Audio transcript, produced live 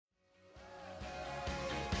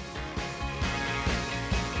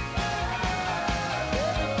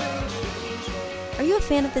you a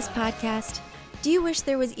fan of this podcast? Do you wish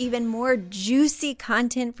there was even more juicy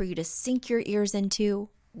content for you to sink your ears into?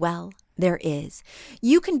 Well, there is.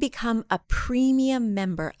 You can become a premium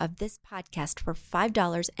member of this podcast for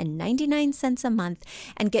 $5.99 a month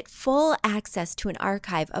and get full access to an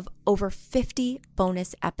archive of over 50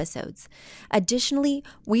 bonus episodes. Additionally,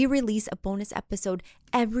 we release a bonus episode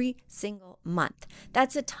every single month.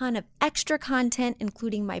 That's a ton of extra content,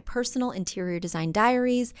 including my personal interior design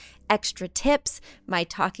diaries, extra tips, my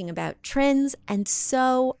talking about trends, and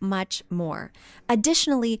so much more.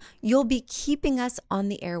 Additionally, you'll be keeping us on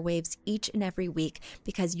the airwaves each and every week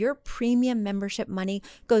because your premium membership money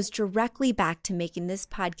goes directly back to making this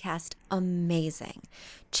podcast amazing.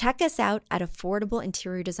 Check us out at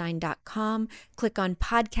affordableinteriordesign.com. Click on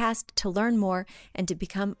podcast to learn more and to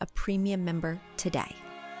become a premium member today.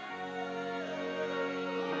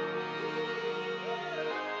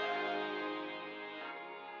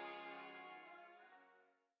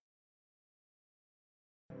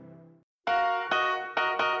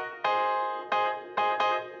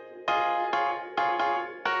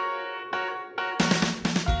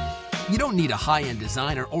 You don't need a high-end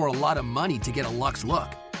designer or a lot of money to get a luxe look.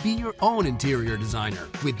 Be your own interior designer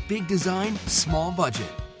with big design, small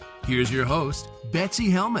budget. Here's your host, Betsy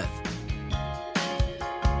Helmuth.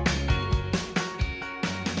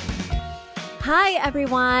 Hi,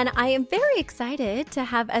 everyone. I am very excited to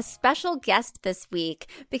have a special guest this week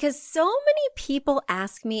because so many people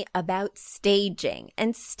ask me about staging,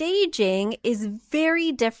 and staging is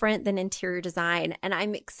very different than interior design. And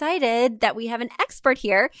I'm excited that we have an expert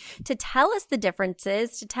here to tell us the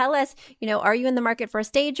differences, to tell us, are you in the market for a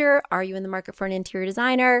stager? Are you in the market for an interior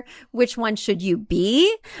designer? Which one should you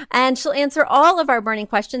be? And she'll answer all of our burning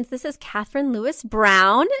questions. This is Catherine Lewis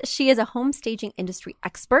Brown. She is a home staging industry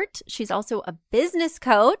expert. She's also a business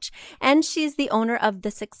coach, and she's the owner of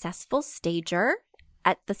The Successful Stager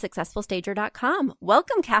at thesuccessfulstager.com.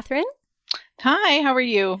 Welcome, Catherine. Hi, how are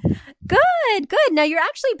you? Good, good. Now, you're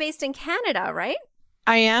actually based in Canada, right?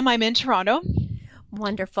 I am. I'm in Toronto.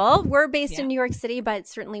 Wonderful. We're based in New York City, but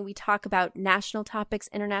certainly we talk about national topics,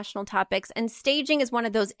 international topics, and staging is one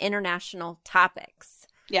of those international topics.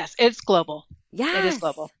 Yes, it's global. Yes. It is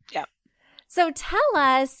global. Yeah. So tell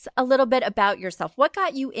us a little bit about yourself. What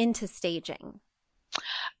got you into staging?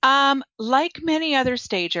 Like many other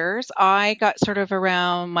stagers, I got sort of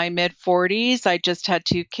around my mid-40s. I just had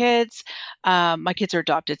 2 kids. My kids are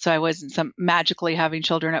adopted, so I wasn't magically having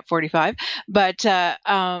children at 45. But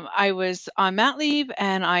I was on mat leave,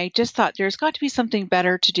 and I just thought there's got to be something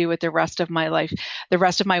better to do with the rest of my life, the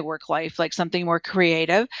rest of my work life, like something more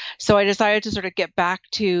creative. So I decided to sort of get back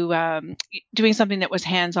to doing something that was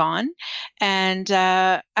hands-on. And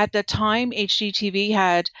at the time, HGTV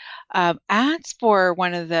had ads for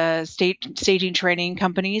one of the staging training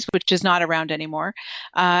companies, which is not around anymore.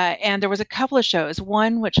 And there was a couple of shows,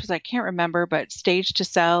 one which was, I can't remember, but Stage to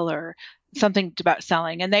Sell or something about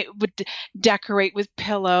selling. And they would decorate with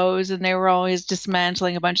pillows, and they were always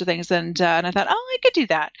dismantling a bunch of things. And I thought, oh, I could do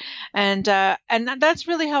that. And that's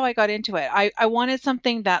really how I got into it. I wanted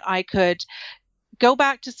something that I could go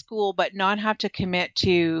back to school, but not have to commit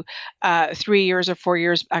to 3 years or 4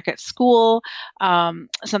 years back at school.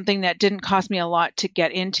 Something that didn't cost me a lot to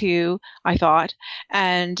get into, I thought,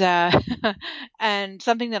 and and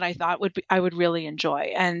something that I thought I would really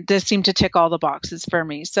enjoy. And this seemed to tick all the boxes for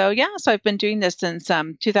me. So so I've been doing this since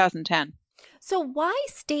 2010. So why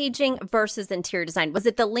staging versus interior design? Was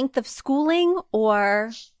it the length of schooling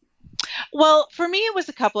or? Well, for me, it was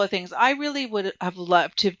a couple of things. I really would have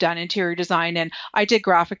loved to have done interior design, and I did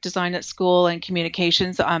graphic design at school and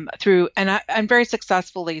communications I'm very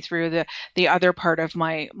successfully through the other part of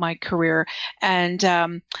my career. And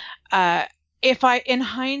in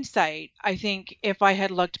hindsight, I think if I had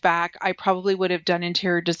looked back, I probably would have done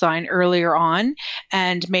interior design earlier on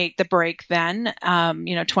and made the break then,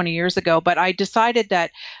 20 years ago. But I decided that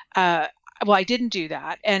I didn't do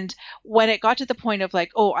that. And when it got to the point of like,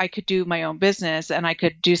 I could do my own business and I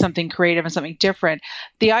could do something creative and something different,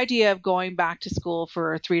 the idea of going back to school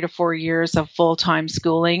for 3 to 4 years of full-time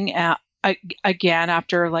schooling, again,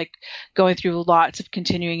 after like going through lots of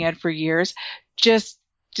continuing ed for years, just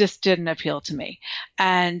didn't appeal to me.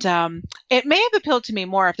 And it may have appealed to me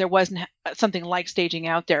more if there wasn't something like staging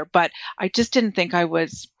out there, but I just didn't think I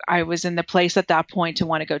was in the place at that point to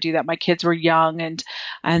want to go do that. My kids were young, and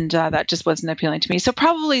that just wasn't appealing to me. So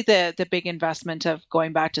probably the big investment of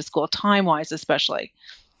going back to school, time-wise especially.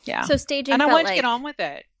 Yeah. So staging, and I felt wanted like, to get on with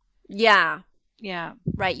it. Yeah. Yeah.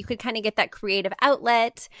 Right. You could kind of get that creative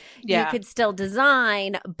outlet. Yeah. You could still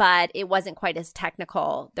design, but it wasn't quite as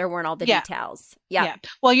technical. There weren't all the details. Yeah. Yeah.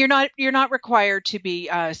 Well, you're not required to be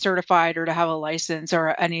certified or to have a license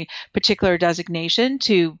or any particular designation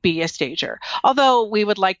to be a stager. Although we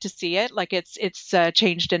would like to see it, like it's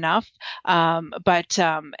changed enough, but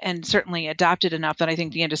and certainly adapted enough that I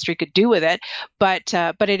think the industry could do with it. But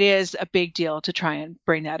it is a big deal to try and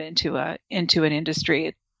bring that into an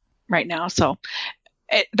industry right now. So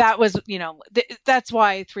that was, that's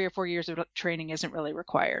why 3 or 4 years of training isn't really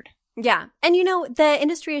required. Yeah. And, the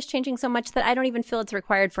industry is changing so much that I don't even feel it's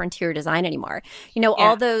required for interior design anymore.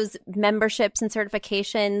 All those memberships and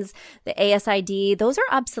certifications, the ASID, those are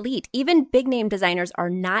obsolete. Even big name designers are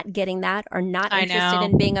not getting that, are not interested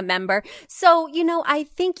in being a member. So, I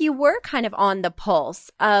think you were kind of on the pulse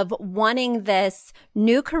of wanting this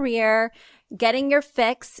new career, getting your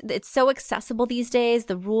fix. It's so accessible these days,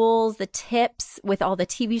 the rules, the tips with all the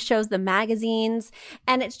TV shows, the magazines.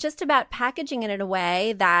 And it's just about packaging it in a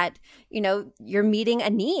way that, you're meeting a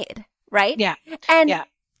need, right? Yeah. And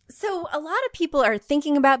so a lot of people are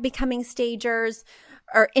thinking about becoming stagers,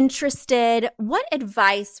 are interested. What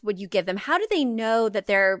advice would you give them? How do they know that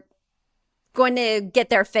they're going to get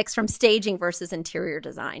their fix from staging versus interior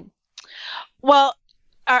design? Well,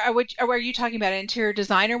 are you talking about an interior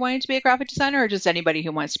designer wanting to be a graphic designer, or just anybody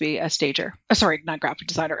who wants to be a stager? Sorry, not graphic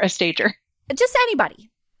designer, a stager. Just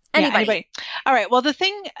anybody. Yeah, anybody. All right. Well, the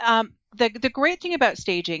thing, the great thing about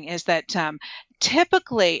staging is that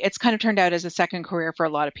typically it's kind of turned out as a second career for a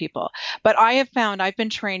lot of people. But I have found, I've been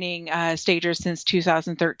training stagers since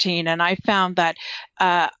 2013, and I found that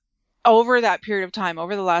over that period of time,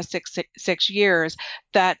 over the last six years,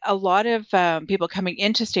 that a lot of people coming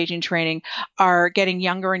into staging training are getting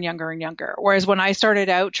younger and younger and younger. Whereas when I started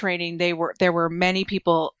out training, there were many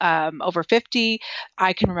people over 50.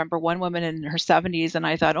 I can remember one woman in her 70s, and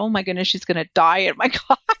I thought, oh my goodness, she's going to die in my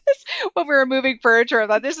class when we were moving furniture. I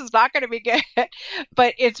thought, this is not going to be good.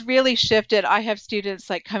 But it's really shifted. I have students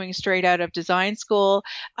like coming straight out of design school,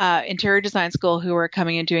 interior design school, who are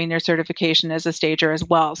coming and doing their certification as a stager as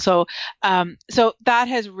well. So that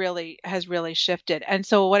has really shifted. And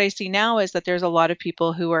so what I see now is that there's a lot of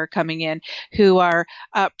people who are coming in who are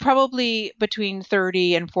probably between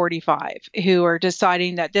 30 and 45, who are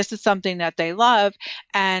deciding that this is something that they love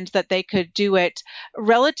and that they could do it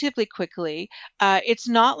relatively quickly. It's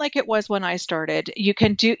not like it was when I started. You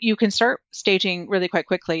can start staging really quite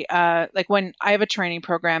quickly. Like when I have a training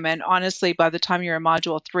program, and honestly, by the time you're in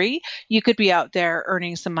module 3, you could be out there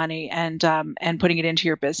earning some money and putting it into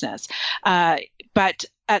your business. But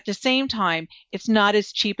at the same time, it's not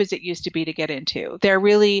as cheap as it used to be to get into.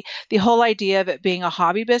 The whole idea of it being a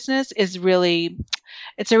hobby business is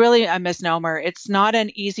it's a misnomer. It's not an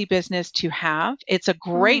easy business to have. It's a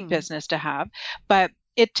great business to have, but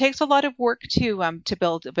it takes a lot of work to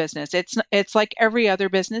build a business. It's like every other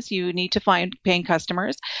business. You need to find paying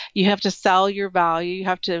customers. You have to sell your value. You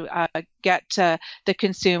have to get the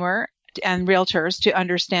consumer and realtors to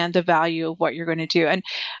understand the value of what you're going to do. And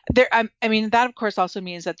that of course also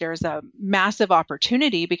means that there's a massive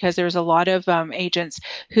opportunity, because there's a lot of agents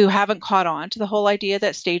who haven't caught on to the whole idea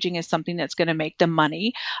that staging is something that's going to make them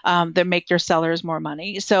money, that make their sellers more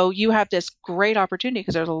money. So you have this great opportunity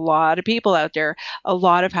because there's a lot of people out there, a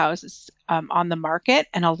lot of houses on the market,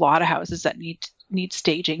 and a lot of houses that need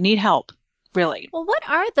staging, need help. Really. Well, what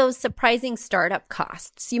are those surprising startup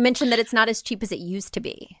costs? You mentioned that it's not as cheap as it used to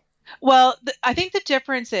be. Well, I think the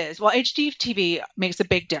difference is, HGTV makes a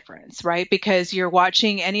big difference, right? Because you're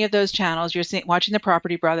watching any of those channels, watching the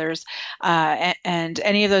Property Brothers, and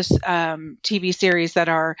any of those TV series that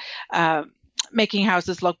are making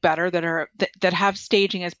houses look better, that have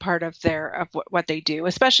staging as part of what they do,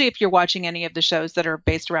 especially if you're watching any of the shows that are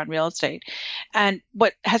based around real estate. And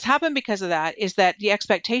what has happened because of that is that the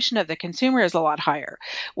expectation of the consumer is a lot higher.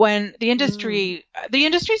 When the industry's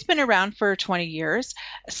been around for 20 years,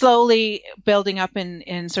 slowly building up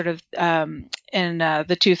in sort of in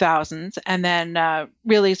the 2000s, and then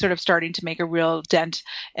really sort of starting to make a real dent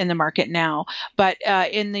in the market now. But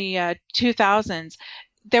in the 2000s,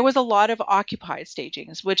 there was a lot of occupied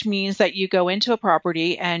stagings, which means that you go into a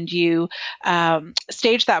property and you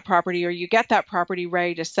stage that property, or you get that property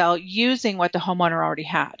ready to sell using what the homeowner already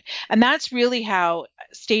had. And that's really how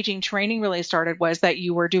staging training really started, was that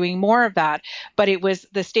you were doing more of that, but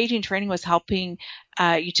the staging training was helping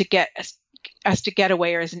you to get us to get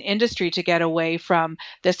away, or as an industry to get away from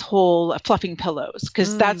this whole fluffing pillows,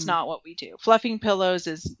 because that's not what we do. Fluffing pillows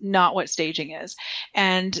is not what staging is.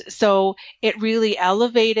 And so it really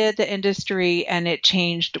elevated the industry, and it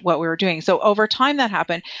changed what we were doing. So over time that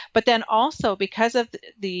happened. But then also because of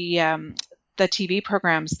the the TV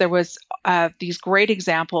programs, there was these great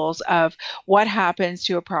examples of what happens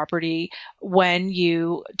to a property when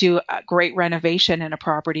you do a great renovation in a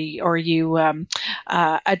property, or you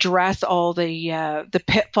address all the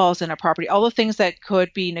pitfalls in a property, all the things that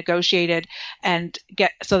could be negotiated and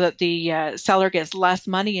get so that the seller gets less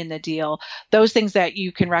money in the deal. Those things that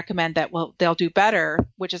you can recommend that they'll do better,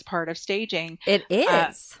 which is part of staging. It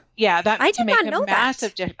is. Yeah, that I did can make not know a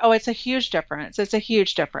massive difference. Oh, it's a huge difference. It's a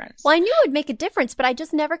huge difference. Well, I knew it would make a difference, but I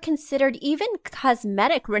just never considered even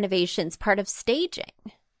cosmetic renovations part of staging.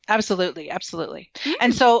 Absolutely. Absolutely.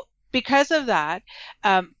 And so because of that,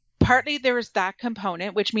 partly there is that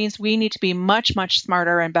component, which means we need to be much, much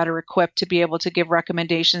smarter and better equipped to be able to give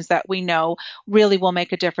recommendations that we know really will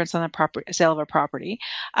make a difference on the sale of a property.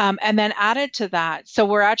 And then added to that, so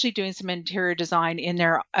we're actually doing some interior design in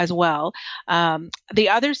there as well. The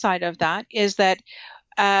other side of that is that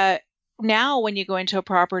now when you go into a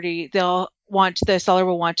property, the seller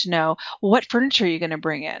will want to know, what furniture are you going to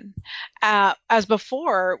bring in? As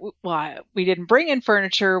before, we didn't bring in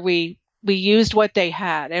furniture. We used what they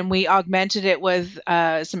had, and we augmented it with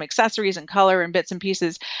some accessories and color and bits and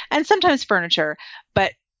pieces, and sometimes furniture,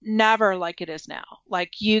 but never like it is now.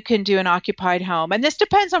 Like, you can do an occupied home, and this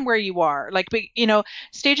depends on where you are. Like,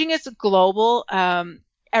 staging is global.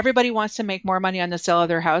 Everybody wants to make more money on the sale of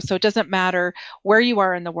their house. So it doesn't matter where you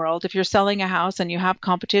are in the world. If you're selling a house and you have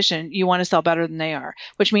competition, you want to sell better than they are,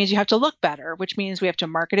 which means you have to look better, which means we have to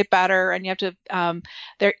market it better. And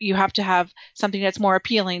you have to have something that's more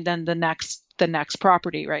appealing than the next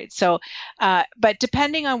property, right? So, but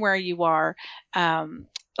depending on where you are,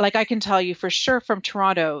 like, I can tell you for sure from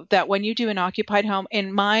Toronto that when you do an occupied home,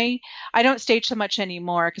 I don't stage so much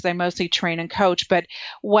anymore because I mostly train and coach, but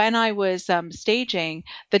when I was staging,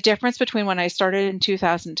 the difference between when I started in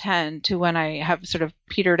 2010 to when I have sort of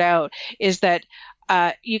petered out is that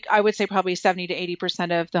I would say probably 70 to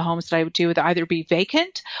 80% of the homes that I would do would either be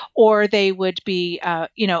vacant or they would be,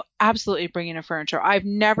 absolutely bringing in furniture. I've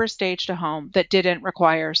never staged a home that didn't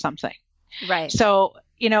require something. Right. So,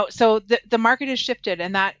 so the market has shifted,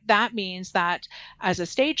 and that means that as a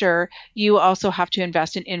stager, you also have to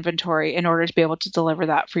invest in inventory in order to be able to deliver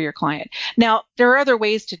that for your client. Now, there are other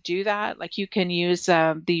ways to do that. Like, you can use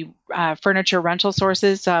the furniture rental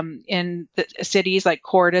sources in the cities, like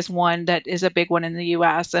Cord is one that is a big one in the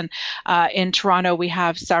U.S. And in Toronto, we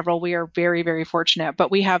have several. We are very, very fortunate,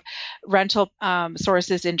 but we have rental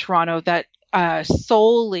sources in Toronto that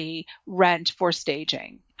solely rent for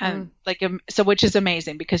staging. And which is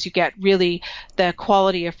amazing because you get really the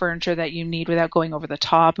quality of furniture that you need without going over the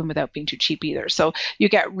top and without being too cheap either. So you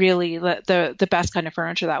get really the best kind of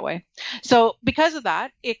furniture that way. So because of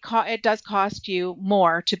that, it does cost you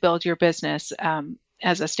more to build your business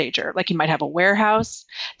as a stager. Like, you might have a warehouse.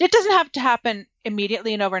 It doesn't have to happen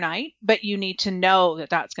immediately and overnight, but you need to know that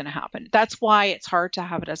that's going to happen. That's why it's hard to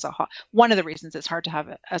have it as one of the reasons it's hard to have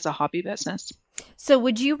it as a hobby business. So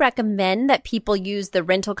would you recommend that people use the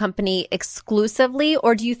rental company exclusively,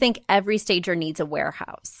 or do you think every stager needs a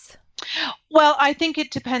warehouse? Well, I think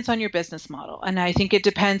it depends on your business model, and I think it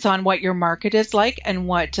depends on what your market is like and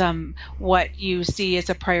what you see as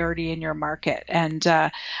a priority in your market. And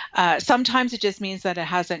sometimes it just means that it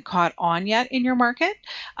hasn't caught on yet in your market,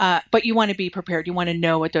 but you want to be prepared. You want to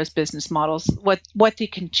know what those business models, what they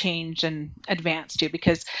can change and advance to,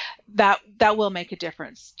 because that will make a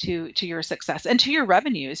difference to your success and to your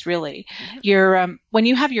revenues. Really, when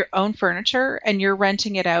you have your own furniture and you're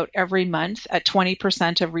renting it out every month at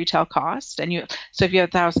 20% of retail cost. So if you have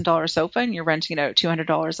 $1,000 sofa and you're renting it out at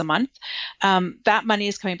 $200 a month, that money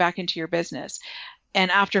is coming back into your business. And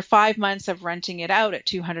after 5 months of renting it out at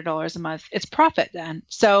 $200 a month, it's profit then.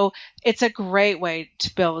 So it's a great way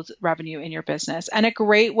to build revenue in your business, and a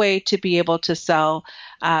great way to be able to sell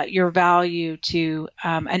your value to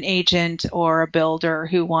an agent or a builder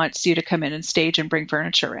who wants you to come in and stage and bring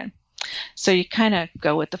furniture in. So you kind of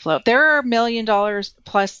go with the flow. There are $1 million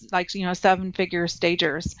plus, 7-figure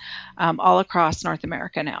stagers all across North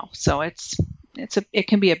America now. So it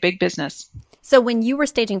can be a big business. So when you were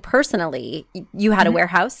staging personally, you had a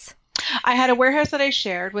warehouse? I had a warehouse that I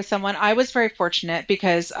shared with someone. I was very fortunate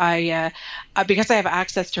because I have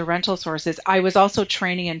access to rental sources. I was also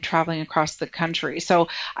training and traveling across the country. So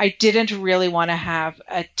I didn't really want to have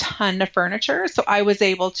a ton of furniture. So I was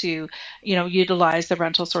able to, utilize the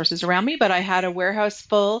rental sources around me. But I had a warehouse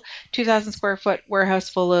 2,000 square foot warehouse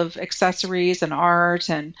full of accessories and art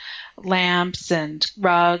and lamps and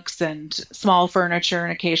rugs and small furniture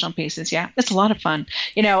and occasional pieces. Yeah, it's a lot of fun.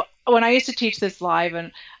 When I used to teach this live,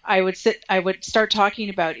 and I would start talking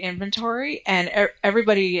about inventory, and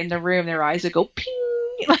everybody in the room, their eyes would go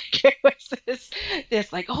ping, Like it was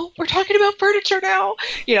this like, oh, we're talking about furniture now,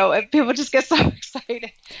 and people just get so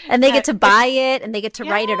excited. And they get to buy it and they get to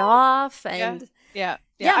write it off. And yeah.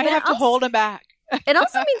 I have to hold them back. It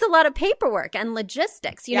also means a lot of paperwork and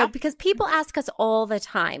logistics, because people ask us all the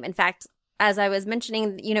time. In fact, as I was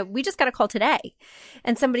mentioning, we just got a call today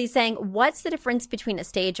and somebody's saying, what's the difference between a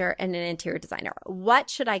stager and an interior designer? What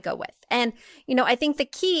should I go with? And, I think the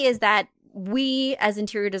key is that we as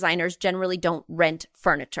interior designers generally don't rent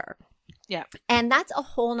furniture. Yeah. And that's a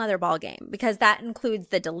whole nother ballgame because that includes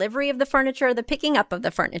the delivery of the furniture, the picking up of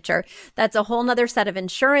the furniture. That's a whole nother set of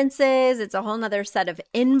insurances. It's a whole nother set of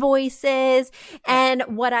invoices. And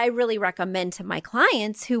what I really recommend to my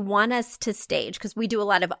clients who want us to stage, because we do a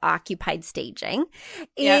lot of occupied staging,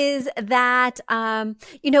 is that,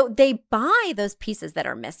 they buy those pieces that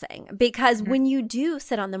are missing. Because when you do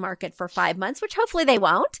sit on the market for 5 months, which hopefully they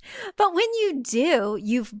won't, but when you do,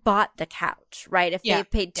 you've bought the couch, right? If they've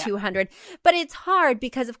paid $200. But it's hard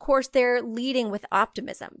because, of course, they're leading with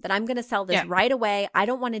optimism that I'm going to sell this right away. I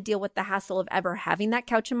don't want to deal with the hassle of ever having that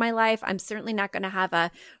couch in my life. I'm certainly not going to have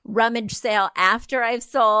a rummage sale after I've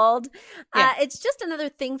sold. It's just another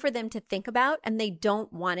thing for them to think about, and they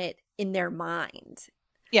don't want it in their mind.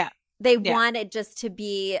 Yeah. They want it just to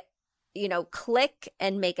be, click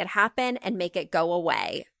and make it happen and make it go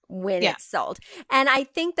away when it's sold. And I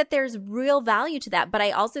think that there's real value to that, but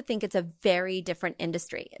I also think it's a very different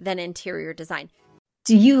industry than interior design.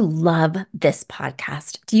 Do you love this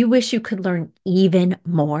podcast? Do you wish you could learn even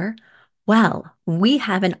more? Well, we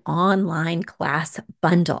have an online class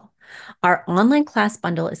bundle. Our online class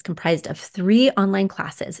bundle is comprised of 3 online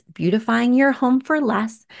classes: beautifying your home for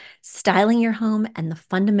less, styling your home, and the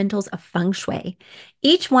fundamentals of feng shui.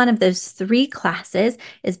 Each one of those 3 classes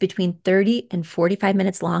is between 30 and 45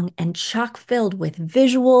 minutes long and chock filled with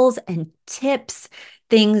visuals and tips,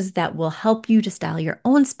 things that will help you to style your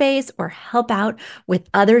own space or help out with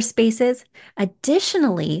other spaces.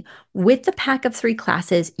 Additionally, with the pack of 3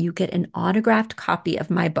 classes, you get an autographed copy of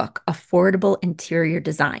my book, Affordable Interior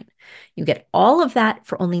Design. You get all of that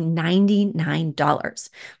for only $99.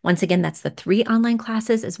 Once again, that's the 3 online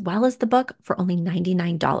classes as well as the book for only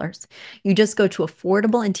 $99. You just go to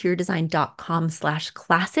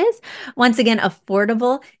affordableinteriordesign.com/classes. Once again,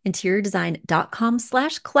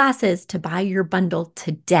 affordableinteriordesign.com/classes to buy your bundle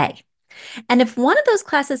today. And if one of those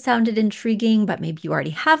classes sounded intriguing, but maybe you already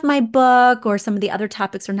have my book or some of the other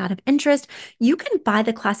topics are not of interest, you can buy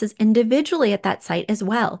the classes individually at that site as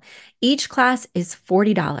well. Each class is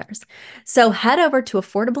 $40. So head over to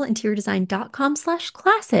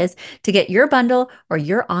affordableinteriordesign.com/classes to get your bundle or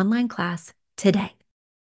your online class today.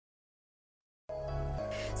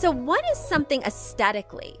 So what is something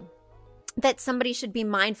aesthetically that somebody should be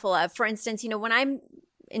mindful of? For instance, when I'm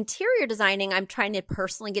interior designing, I'm trying to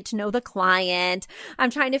personally get to know the client. I'm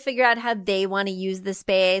trying to figure out how they want to use the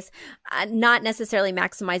space, not necessarily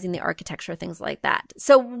maximizing the architecture, things like that.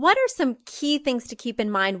 So what are some key things to keep in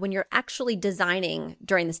mind when you're actually designing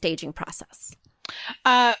during the staging process?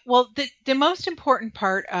 Well, the most important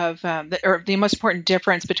part of, the most important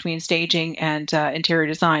difference between staging and interior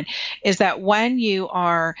design is that when you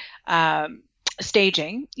are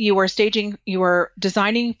staging, you are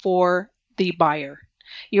designing for the buyer.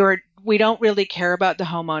 We don't really care about the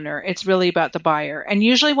homeowner. It's really about the buyer. And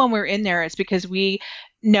usually when we're in there, it's because we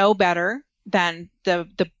know better than the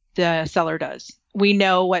seller does. We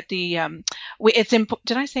know what did I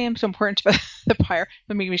say it's important to the buyer?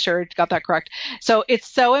 Let me be sure I got that correct. So it's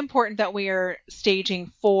so important that we are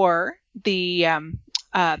staging for the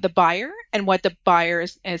buyer and what the buyer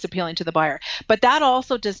is appealing to the buyer. But that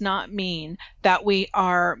also does not mean that we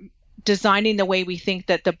are designing the way we think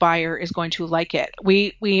that the buyer is going to like it.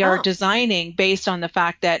 We are designing based on the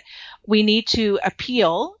fact that we need to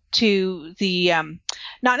appeal to the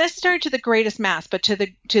not necessarily to the greatest mass, but to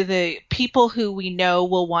the people who we know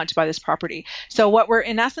will want to buy this property. So what we're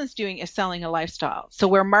in essence doing is selling a lifestyle. So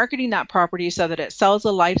we're marketing that property so that it sells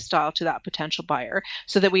a lifestyle to that potential buyer,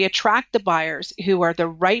 so that we attract the buyers who are the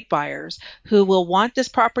right buyers, who will want this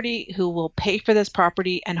property, who will pay for this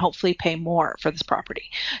property, and hopefully pay more for this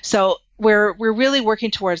property. So we're really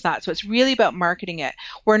working towards that. So it's really about marketing it.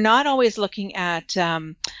 We're not always looking at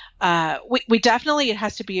we definitely, it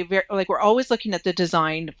has to be we're always looking at the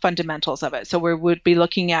design fundamentals of it. So we would be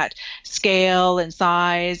looking at scale and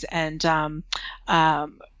size and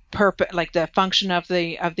purpose, like the function of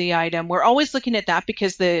the item. We're always looking at that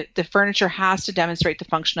because the furniture has to demonstrate the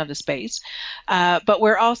function of the space. But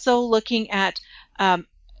we're also looking at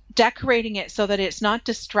decorating it so that it's not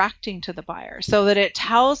distracting to the buyer, so that it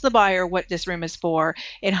tells the buyer what this room is for.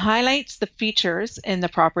 It highlights the features in the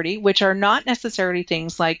property, which are not necessarily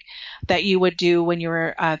things like that you would do when you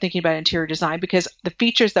were thinking about interior design, because the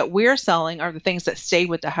features that we're selling are the things that stay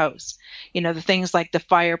with the house. The things like the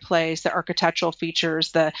fireplace, the architectural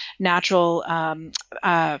features, the natural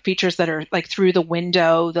features that are like through the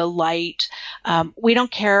window, the light. We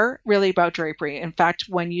don't care really about drapery. In fact,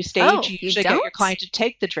 when you stage, you usually get your client to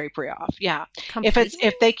take the drapery off. Yeah. Completely?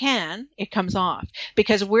 If they can, it comes off,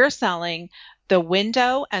 because we're selling the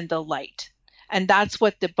window and the light. And that's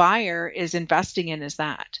what the buyer is investing in, is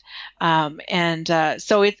that.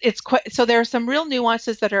 So it's quite, so there are some real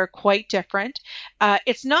nuances that are quite different.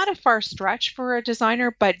 It's not a far stretch for a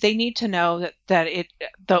designer, but they need to know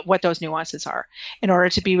what those nuances are in order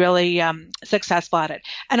to be really successful at it.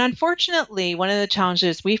 And unfortunately, one of the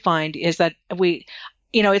challenges we find is that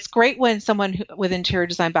it's great when someone with interior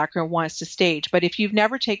design background wants to stage, but if you've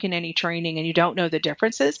never taken any training and you don't know the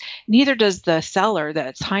differences, neither does the seller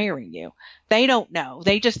that's hiring you. They don't know.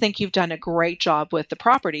 They just think you've done a great job with the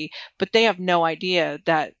property, but they have no idea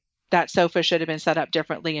that that sofa should have been set up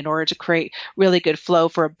differently in order to create really good flow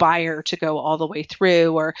for a buyer to go all the way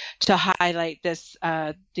through, or to highlight this,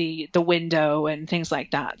 the window and things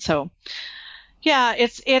like that. So yeah,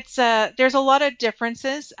 it's there's a lot of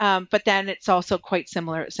differences, but then it's also quite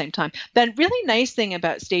similar at the same time. The really nice thing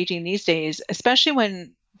about staging these days, especially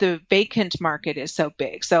when the vacant market is so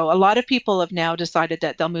big. So a lot of people have now decided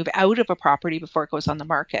that they'll move out of a property before it goes on the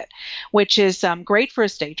market, which is great for a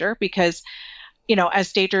stager, because as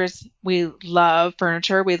stagers, we love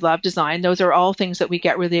furniture, we love design. Those are all things that we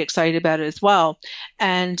get really excited about as well.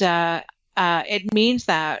 And it means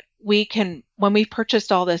that we can, when we've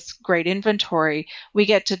purchased all this great inventory, we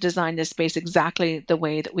get to design this space exactly the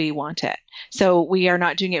way that we want it. So we are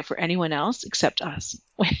not doing it for anyone else except us,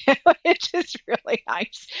 which is really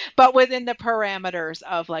nice, but within the parameters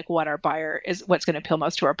of like what our buyer is, what's going to appeal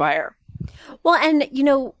most to our buyer. Well, and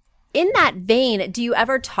in that vein, do you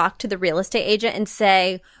ever talk to the real estate agent and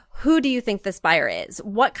say, who do you think this buyer is?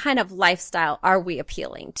 What kind of lifestyle are we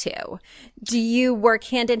appealing to? Do you work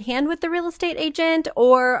hand in hand with the real estate agent,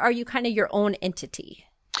 or are you kind of your own entity?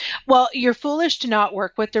 Well, you're foolish to not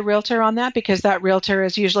work with the realtor on that, because that realtor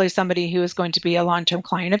is usually somebody who is going to be a long-term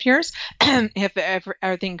client of yours. If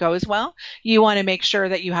everything goes well, you want to make sure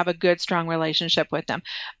that you have a good, strong relationship with them.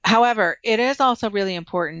 However, it is also really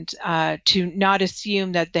important to not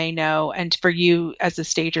assume that they know, and for you as a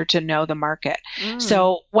stager to know the market.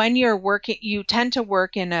 So when you're working, you tend to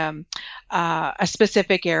work in a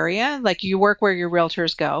specific area, like you work where your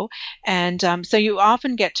realtors go. And so you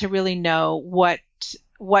often get to really know what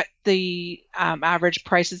the average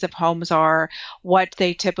prices of homes are, what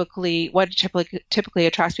typically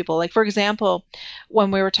attracts people. Like, for example,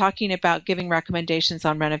 when we were talking about giving recommendations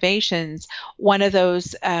on renovations, one of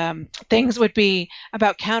those things would be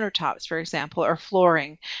about countertops, for example, or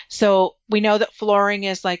flooring. So we know that flooring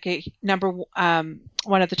is like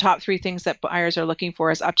one of the top 3 things that buyers are looking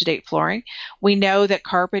for is up-to-date flooring. We know that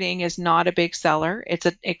carpeting is not a big seller.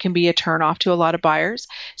 It can be a turn-off to a lot of buyers.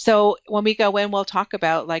 So when we go in, we'll talk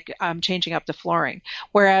about like changing up the flooring.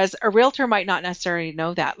 Whereas a realtor might not necessarily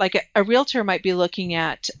know that. Like a realtor might be looking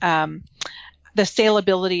at the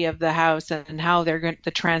saleability of the house and how they're going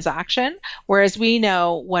the transaction, whereas we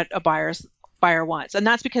know what a buyer wants. And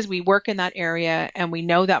that's because we work in that area and we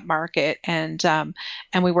know that market, and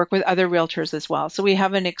we work with other realtors as well. So we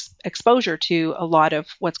have an exposure to a lot of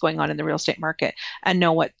what's going on in the real estate market and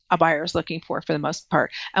know what a buyer is looking for the most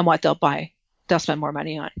part, and what they'll spend more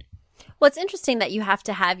money on. Well, it's interesting that you have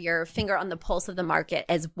to have your finger on the pulse of the market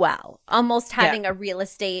as well, almost having a real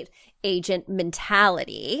estate agent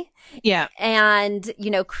mentality. Yeah. And,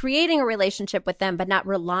 creating a relationship with them, but not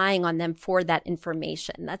relying on them for that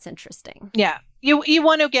information. That's interesting. Yeah. You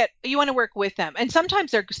want to work with them. And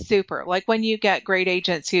sometimes they're super, like when you get great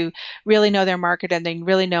agents who really know their market and they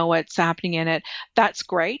really know what's happening in it, that's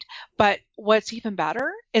great. But what's even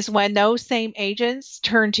better is when those same agents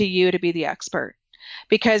turn to you to be the expert.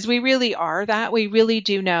 Because we really are that. We really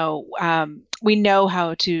do know. We know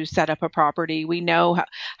how to set up a property. We know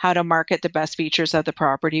how to market the best features of the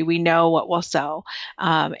property. We know what will sell.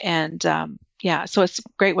 So it's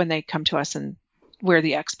great when they come to us and we're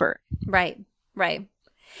the expert. Right.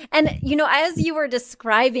 And, as you were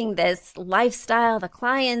describing this lifestyle, the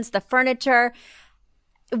clients, the furniture,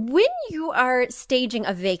 when you are staging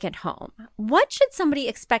a vacant home, what should somebody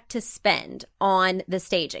expect to spend on the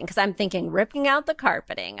staging? Because I'm thinking ripping out the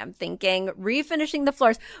carpeting. I'm thinking refinishing the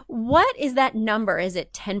floors. What is that number? Is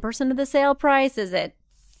it 10% of the sale price? Is it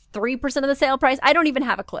 3% of the sale price? I don't even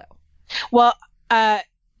have a clue. Well,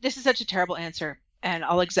 this is such a terrible answer, and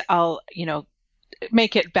I'll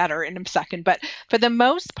make it better in a second. But for the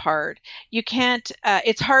most part, you can't,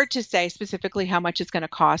 it's hard to say specifically how much it's going to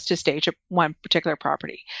cost to stage one particular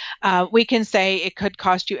property. We can say it could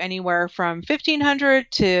cost you anywhere from $1,500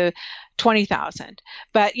 to $20,000.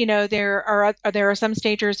 But, there are some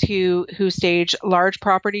stagers who stage large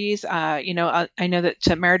properties. I know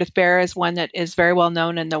that Meredith Bear is one that is very well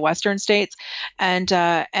known in the Western states, and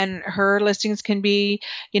her listings can be,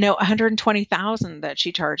 $120,000 that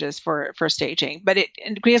she charges for staging. But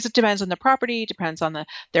because it depends on the property, depends on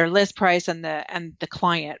their list price and the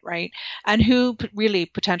client, right? And who really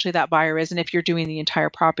potentially that buyer is, and if you're doing the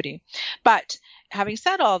entire property. But having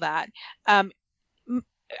said all that,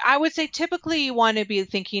 I would say typically you want to be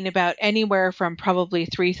thinking about anywhere from probably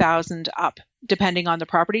 3,000 up, depending on the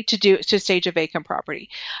property, to stage a vacant property.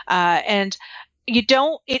 And you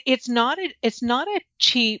don't. It's not a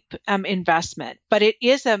cheap investment, but it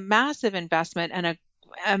is a massive investment and a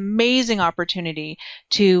amazing opportunity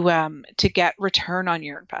to get return on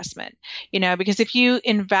your investment. Because if you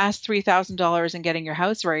invest $3,000 in getting your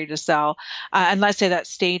house ready to sell, and let's say that's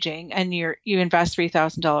staging, and you invest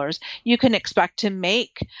 $3,000, you can expect to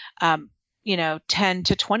make $10,000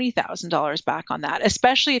 to $20,000 back on that,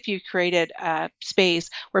 especially if you created a space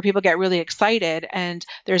where people get really excited and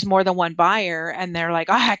there's more than one buyer and they're like,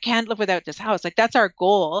 oh, I can't live without this house. Like, that's our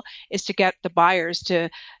goal, is to get the buyers to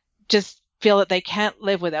just feel that they can't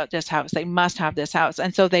live without this house. They must have this house.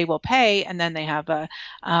 And so they will pay, and then they have a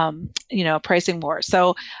pricing war.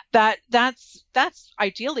 So that's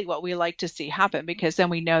ideally what we like to see happen, because then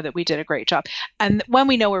we know that we did a great job. And when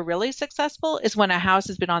we know we're really successful is when a house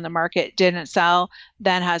has been on the market, didn't sell,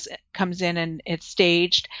 then comes in and it's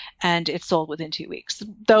staged and it's sold within 2 weeks.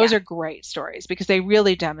 Those are great stories because they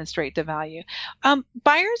really demonstrate the value. Buyers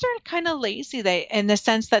are kind of lazy, in the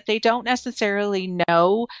sense that they don't necessarily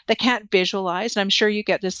know, they can't visualize, and I'm sure you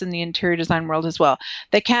get this in the interior design world as well.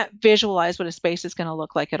 They can't visualize what a space is going to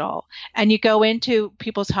look like at all. And you go into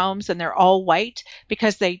people's homes and they're all white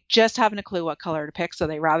because they just haven't a clue what color to pick, so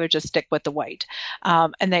they rather just stick with the white.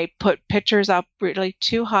 And they put pictures up really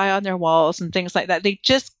too high on their walls and things like that. They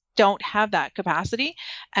just don't have that capacity,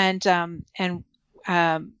 and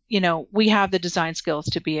we have the design skills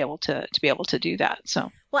to be able to do that.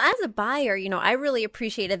 So, well, as a buyer, I really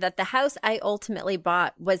appreciated that the house I ultimately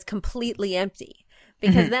bought was completely empty,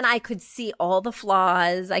 because then I could see all the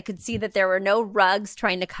flaws. I could see that there were no rugs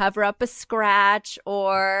trying to cover up a scratch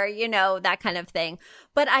or, that kind of thing.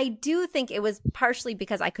 But I do think it was partially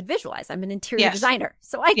because I could visualize. I'm an interior designer.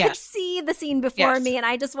 So I could see the scene before me, and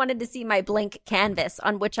I just wanted to see my blank canvas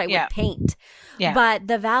on which I would paint. Yeah. But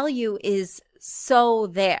the value is so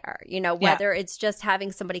there, whether it's just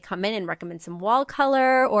having somebody come in and recommend some wall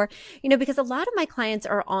color, or, because a lot of my clients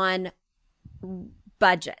are on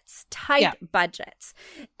budgets, tight budgets.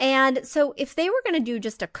 And so if they were going to do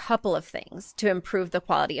just a couple of things to improve the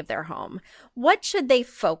quality of their home, what should they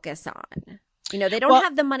focus on? They don't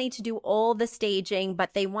have the money to do all the staging,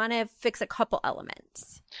 but they want to fix a couple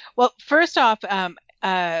elements. Well, first off,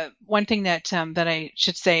 one thing that I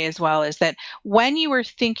should say as well is that when you are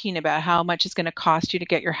thinking about how much it's going to cost you to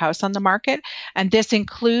get your house on the market, and this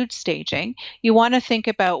includes staging, you want to think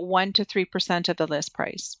about 1% to 3% of the list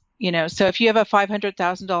price. So if you have a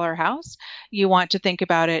 $500,000 house, you want to think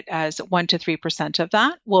about it as 1% to 3% of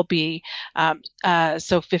that will be,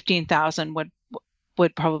 so 15,000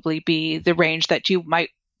 would probably be the range that you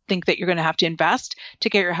might think that you're going to have to invest to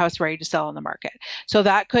get your house ready to sell on the market. So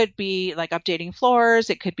that could be like updating floors,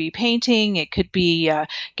 it could be painting, it could be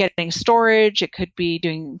getting storage, it could be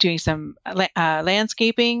doing some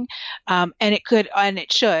landscaping, and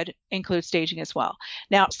it should include staging as well.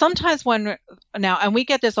 Now, sometimes and we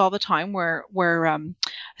get this all the time where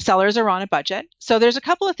sellers are on a budget. So there's a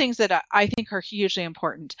couple of things that I think are hugely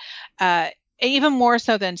important, even more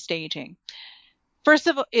so than staging. First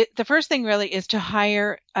of all, the first thing really is to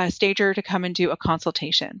hire a stager to come and do a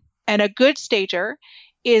consultation. And a good stager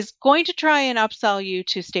is going to try and upsell you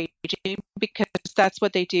to staging because that's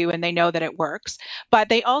what they do and they know that it works. But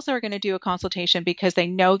they also are going to do a consultation because they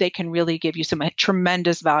know they can really give you some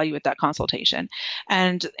tremendous value at that consultation.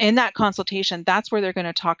 And in that consultation, that's where they're going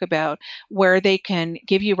to talk about where they can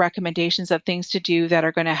give you recommendations of things to do that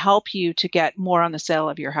are going to help you to get more on the sale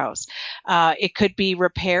of your house. It could be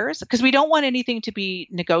repairs, because we don't want anything to be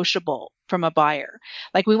negotiable from a buyer.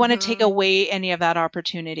 Like, we want to take away any of that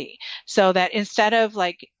opportunity, so that instead of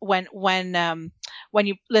like when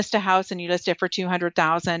you list a house and you list it for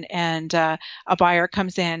 $200,000 and a buyer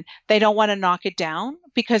comes in, they don't want to knock it down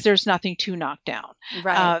because there's nothing to knock down.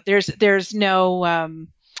 Right. There's no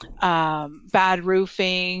bad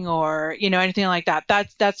roofing or, anything like that.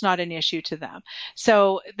 That's not an issue to them.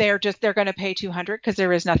 So they're going to pay $200 because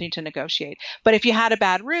there is nothing to negotiate. But if you had a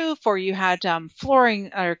bad roof or you had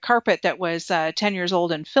flooring or carpet that was 10 years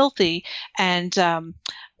old and filthy, and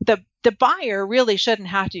the buyer really shouldn't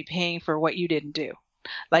have to be paying for what you didn't do,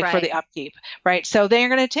 like for the upkeep, right? So they're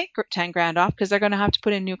going to take 10 grand off because they're going to have to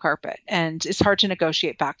put in new carpet, and it's hard to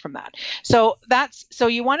negotiate back from that. So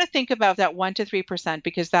you want to think about that 1 to 3%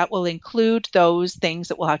 because that will include those things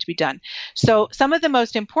that will have to be done. So some of the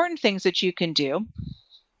most important things that you can do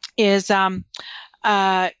is that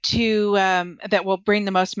will bring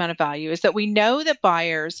the most amount of value is that we know that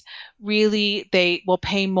buyers really, they will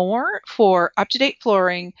pay more for up-to-date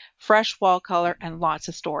flooring, fresh wall color, and lots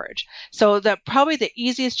of storage. So probably the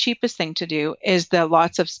easiest, cheapest thing to do is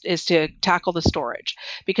to tackle the storage,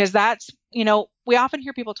 because that's, we often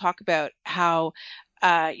hear people talk about how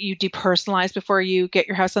you depersonalize before you get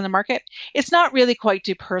your house on the market. It's not really quite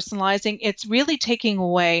depersonalizing. It's really taking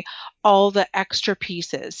away all the extra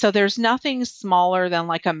pieces. So there's nothing smaller than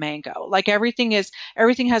like a mango. Like everything has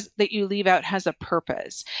that you leave out has a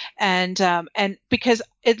purpose. And because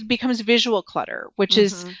it becomes visual clutter, which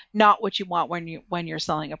is not what you want when you're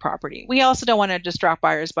selling a property. We also don't want to distract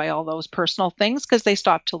buyers by all those personal things because they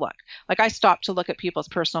stop to look. Like I stop to look at people's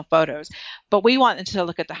personal photos, but we want them to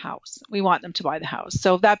look at the house. We want them to buy the house.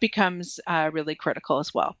 So that becomes really critical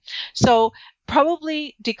as well. So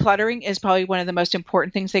probably decluttering is probably one of the most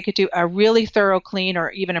important things they could do, a really thorough clean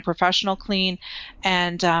or even a professional clean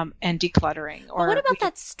and decluttering. Or what about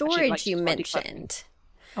that storage you mentioned?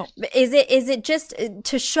 Oh. Is it just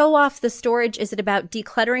to show off the storage? Is it about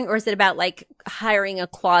decluttering, or is it about like hiring a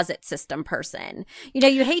closet system person?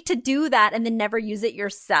 You hate to do that and then never use it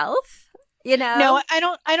yourself. No,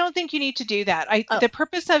 I don't think you need to do that. The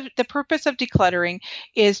purpose of decluttering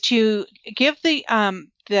is to give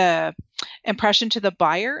the impression to the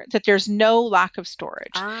buyer that there's no lack of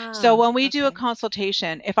storage. So when we do a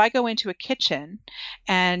consultation, if I go into a kitchen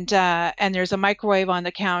and there's a microwave on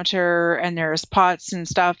the counter and there's pots and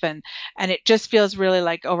stuff and it just feels really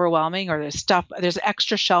like overwhelming, or there's an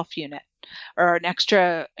extra shelf unit or an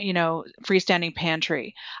extra, freestanding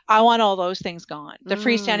pantry. I want all those things gone. The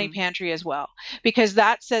freestanding pantry as well, because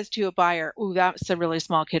that says to a buyer, "Ooh, that's a really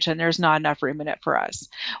small kitchen. There's not enough room in it for us."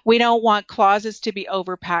 We don't want closets to be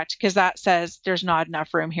overpacked because that says there's not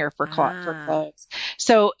enough room here for clothes.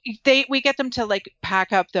 So we get them to like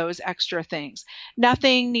pack up those extra things.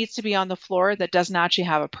 Nothing needs to be on the floor that doesn't actually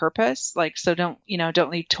have a purpose. Like, so don't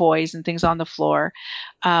leave toys and things on the floor.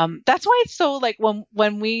 That's why it's so like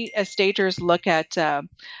when we as stagers look at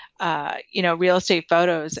real estate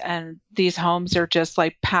photos and these homes are just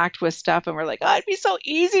like packed with stuff, and we're like, oh, it'd be so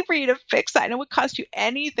easy for you to fix that, and it would cost you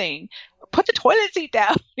anything. Put the toilet seat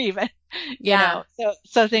down, even.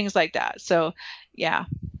 So things like that. So yeah.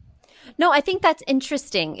 No, I think that's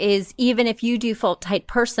interesting, is even if you do Fold Tight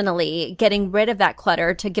personally, getting rid of that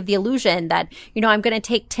clutter to give the illusion that, I'm going to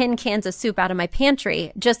take 10 cans of soup out of my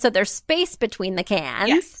pantry just so there's space between the cans.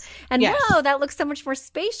 Yes. And whoa, that looks so much more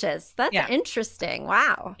spacious. That's interesting.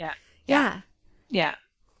 Wow. Yeah.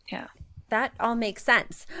 That all makes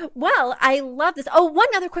sense. Well, I love this. Oh, one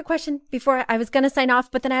other quick question before I was going to sign off,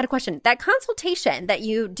 but then I had a question. That consultation that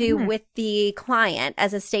you do with the client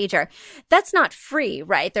as a stager, that's not free,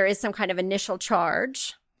 right? There is some kind of initial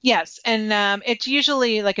charge. Yes, and it's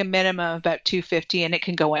usually like a minimum of about $250, and it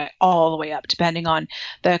can go all the way up depending on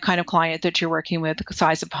the kind of client that you're working with, the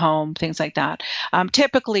size of home, things like that.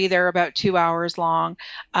 Typically, they're about 2 hours long,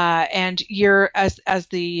 and you're as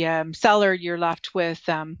the seller, you're left with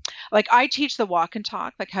like I teach the walk and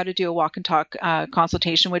talk, like how to do a walk and talk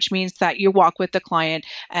consultation, which means that you walk with the client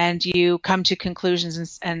and you come to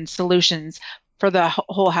conclusions and solutions for the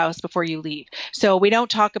whole house before you leave. So we don't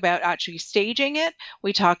talk about actually staging it.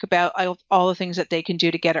 We talk about all the things that they can do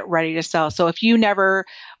to get it ready to sell. So if you never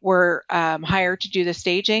were hired to do the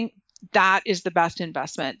staging, that is the best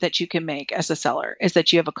investment that you can make as a seller, is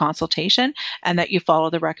that you have a consultation and that you follow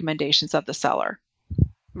the recommendations of the seller.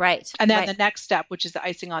 Right. And then the next step, which is the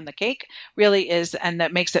icing on the cake, really is, and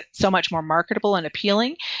that makes it so much more marketable and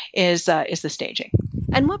appealing, is the staging.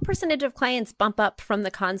 And what percentage of clients bump up from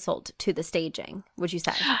the consult to the staging, would you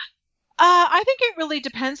say? I think it really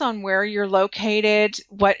depends on where you're located,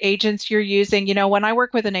 what agents you're using. When I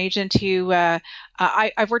work with an agent who,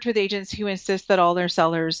 I've worked with agents who insist that all their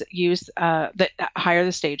sellers use that hire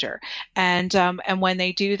the stager, and when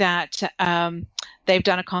they do that, they've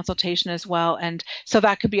done a consultation as well. And so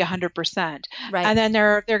that could be 100%. Right. And then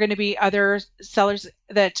there are going to be other sellers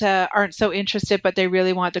that aren't so interested, but they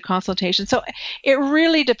really want the consultation. So it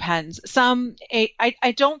really depends.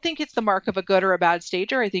 I don't think it's the mark of a good or a bad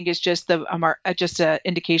stager. I think it's just just an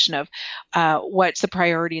indication of what's the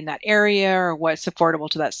priority in that area, or what's affordable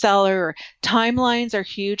to that seller. Or timelines are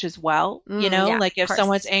huge as well. Like if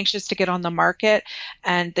someone's anxious to get on the market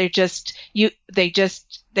and they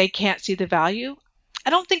can't see the value. I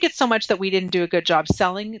don't think it's so much that we didn't do a good job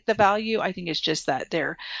selling the value. I think it's just that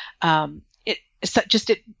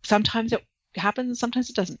sometimes it happens, sometimes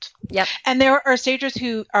it doesn't. Yep. And there are stagers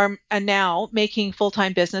who are now making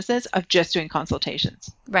full-time businesses of just doing consultations.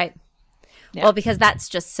 Right. Yeah. Well, because that's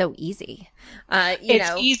just so easy.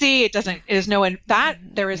 It's easy.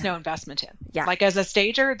 There is no investment in. Yeah. Like as a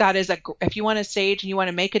stager, if you want to stage and you want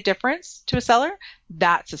to make a difference to a seller,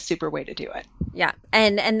 that's a super way to do it. Yeah.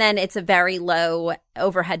 And then it's a very low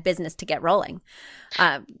overhead business to get rolling.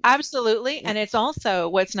 Absolutely. Yeah. And it's also,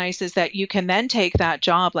 what's nice is that you can then take that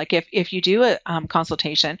job, like if you do a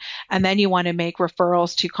consultation and then you want to make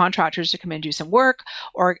referrals to contractors to come in and do some work,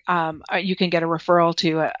 or you can get a referral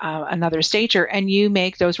to another stager, and you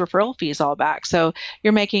make those referral fees all back. So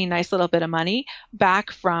you're making a nice little bit of money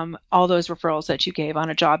back from all those referrals that you gave on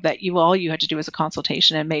a job that all you had to do was a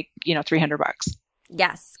consultation and make, $300.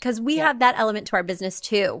 Yes, because we have that element to our business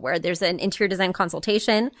too, where there's an interior design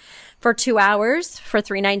consultation for 2 hours for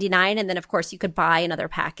 $3.99, and then of course you could buy another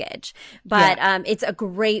package. But it's a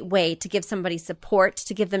great way to give somebody support,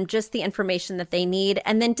 to give them just the information that they need,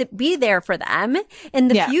 and then to be there for them in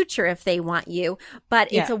the future if they want you.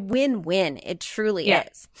 But it's a win-win. It truly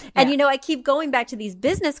is. And I keep going back to these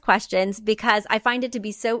business questions because I find it to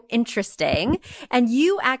be so interesting. And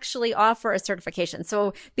you actually offer a certification.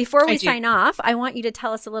 So before we sign off, I want you to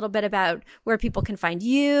tell us a little bit about where people can find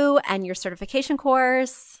you and your certification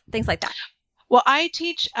course, things like that. Well, I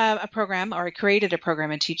teach a program, or I created a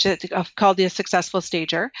program and teach it called the Successful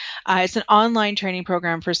Stager. It's an online training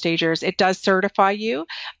program for stagers. It does certify you.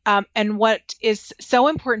 And what is so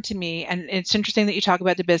important to me, and it's interesting that you talk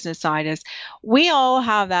about the business side, is we all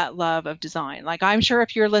have that love of design. Like I'm sure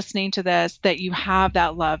if you're listening to this, that you have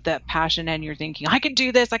that love, that passion, and you're thinking, I can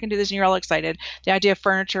do this, and you're all excited. The idea of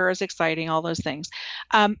furniture is exciting, all those things.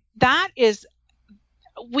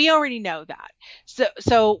 We already know that.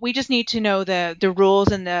 So we just need to know the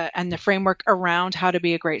rules and the framework around how to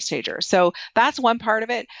be a great stager. So that's one part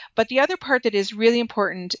of it. But the other part that is really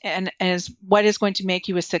important and is what is going to make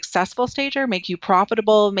you a successful stager, make you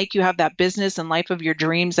profitable, make you have that business and life of your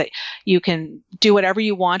dreams that you can do whatever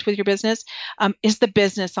you want with your business, is the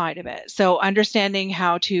business side of it. So understanding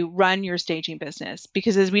how to run your staging business,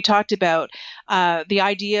 because as we talked about, the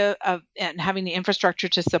idea of and having the infrastructure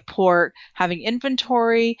to support having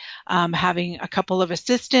inventory, having a couple of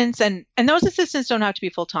assistants, and those assistants don't have to be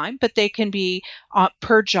full-time, but they can be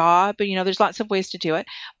per job. There's lots of ways to do it,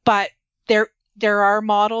 but there are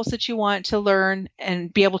models that you want to learn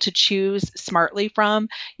and be able to choose smartly from.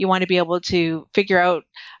 You want to be able to figure out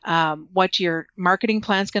what your marketing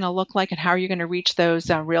plan is going to look like and how you're going to reach those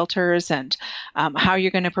realtors, and how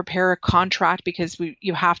you're going to prepare a contract, because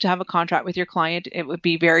you have to have a contract with your client. It would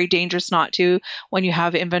be very dangerous not to when you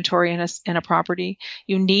have inventory in a property.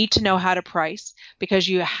 You need to know how to price, because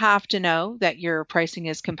you have to know that your pricing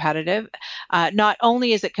is competitive. Not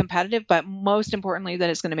only is it competitive, but most importantly, that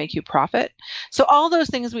it's going to make you profit. So all those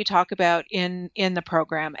things we talk about in the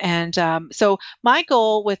program. And so my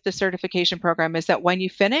goal with the certification program is that when you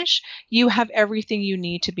finish, you have everything you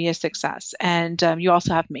need to be a success. And you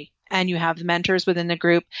also have me. And you have the mentors within the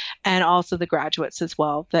group, and also the graduates as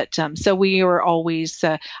well. So we are always,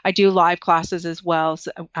 I do live classes as well,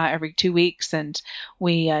 every 2 weeks, and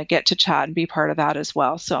we get to chat and be part of that as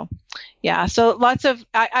well. So so lots of,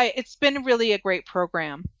 it's been really a great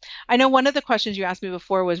program. I know one of the questions you asked me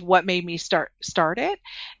before was what made me start it.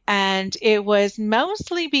 And it was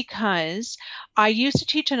mostly because I used to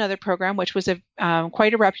teach another program, which was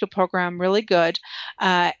quite a reputable program, really good.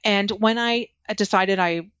 And when I decided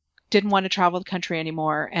I didn't want to travel the country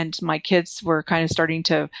anymore, and my kids were kind of starting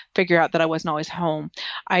to figure out that I wasn't always home,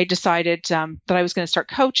 I decided that I was going to start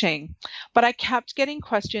coaching. But I kept getting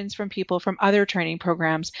questions from people from other training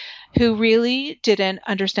programs who really didn't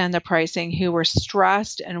understand the pricing, who were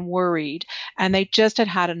stressed and worried, and they just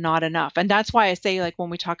had not enough. And that's why I say, like, when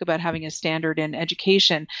we talk about having a standard in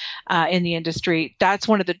education in the industry, that's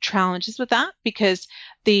one of the challenges with that, because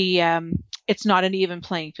it's not an even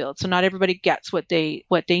playing field. So not everybody gets what they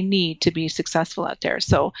need to be successful out there.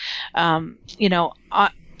 So,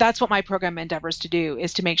 that's what my program endeavors to do,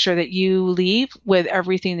 is to make sure that you leave with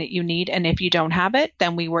everything that you need. And if you don't have it,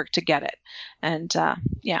 then we work to get it. And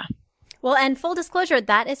yeah. Well, and full disclosure,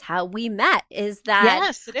 that is how we met, is that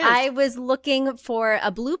Yes, it is. I was looking for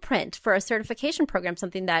a blueprint for a certification program,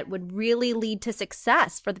 something that would really lead to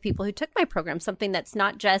success for the people who took my program, something that's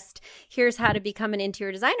not just here's how to become an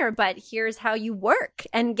interior designer, but here's how you work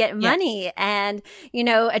and get money and, you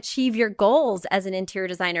know, achieve your goals as an interior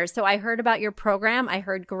designer. So I heard about your program. I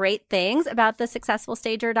heard great things about the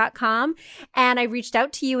successfulstager.com, and I reached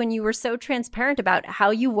out to you, and you were so transparent about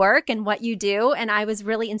how you work and what you do, and I was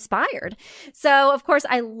really inspired. So, of course,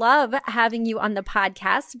 I love having you on the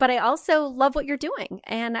podcast, but I also love what you're doing.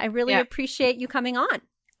 And I really appreciate you coming on.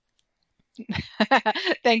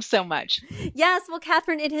 Thanks so much. Yes. Well,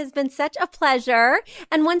 Catherine, it has been such a pleasure.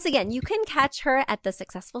 And once again, you can catch her at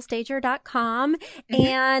thesuccessfulstager.com.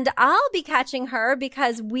 And I'll be catching her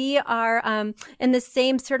because we are in the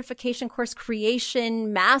same certification course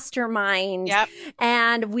creation mastermind. Yep.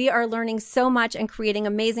 And we are learning so much and creating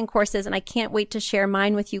amazing courses. And I can't wait to share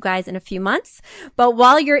mine with you guys in a few months. But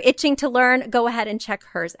while you're itching to learn, go ahead and check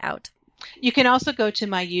hers out. You can also go to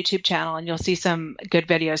my YouTube channel and you'll see some good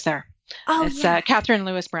videos there. Oh, it's Catherine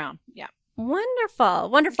Lewis Brown. Yeah. Wonderful.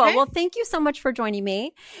 Wonderful. Okay. Well, thank you so much for joining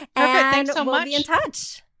me. Perfect. And thanks so much. We'll be in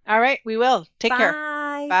touch. All right. We will. Take care.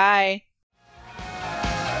 Bye.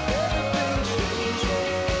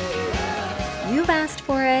 You've asked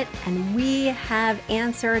for it, and we have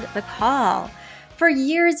answered the call. For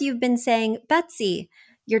years, you've been saying, Betsy,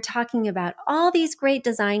 you're talking about all these great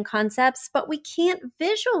design concepts, but we can't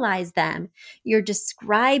visualize them. You're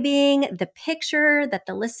describing the picture that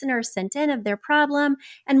the listener sent in of their problem,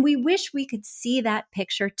 and we wish we could see that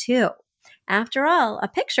picture too. After all, a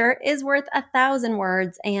picture is worth 1,000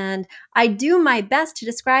 words, and I do my best to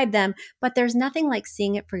describe them, but there's nothing like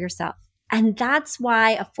seeing it for yourself. And that's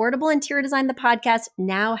why Affordable Interior Design, the podcast,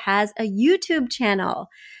 now has a YouTube channel.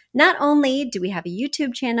 Not only do we have a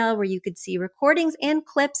YouTube channel where you could see recordings and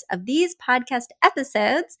clips of these podcast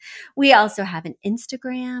episodes, we also have an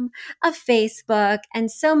Instagram, a Facebook,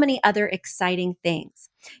 and so many other exciting things.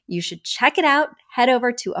 You should check it out. Head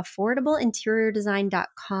over to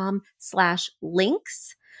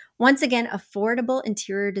affordableinteriordesign.com/links. Once again,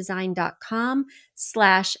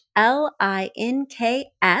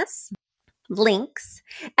 affordableinteriordesign.com/LINKS. links.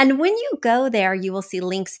 And when you go there, you will see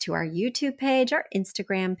links to our YouTube page, our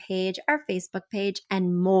Instagram page, our Facebook page,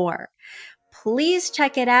 and more. Please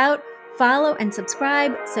check it out, follow and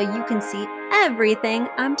subscribe so you can see everything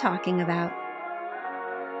I'm talking about.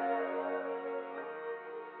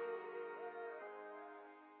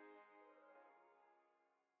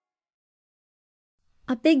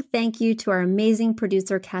 A big thank you to our amazing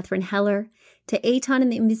producer, Catherine Heller, to Aton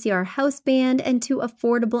and the MVCR House Band, and to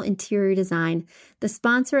Affordable Interior Design, the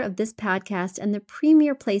sponsor of this podcast and the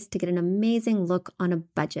premier place to get an amazing look on a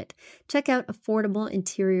budget. Check out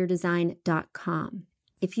affordableinteriordesign.com.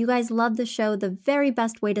 If you guys love the show, the very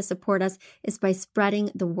best way to support us is by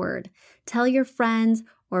spreading the word. Tell your friends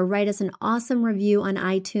or write us an awesome review on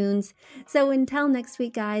iTunes. So until next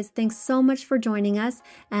week, guys, thanks so much for joining us,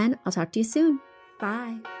 and I'll talk to you soon.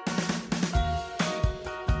 Bye.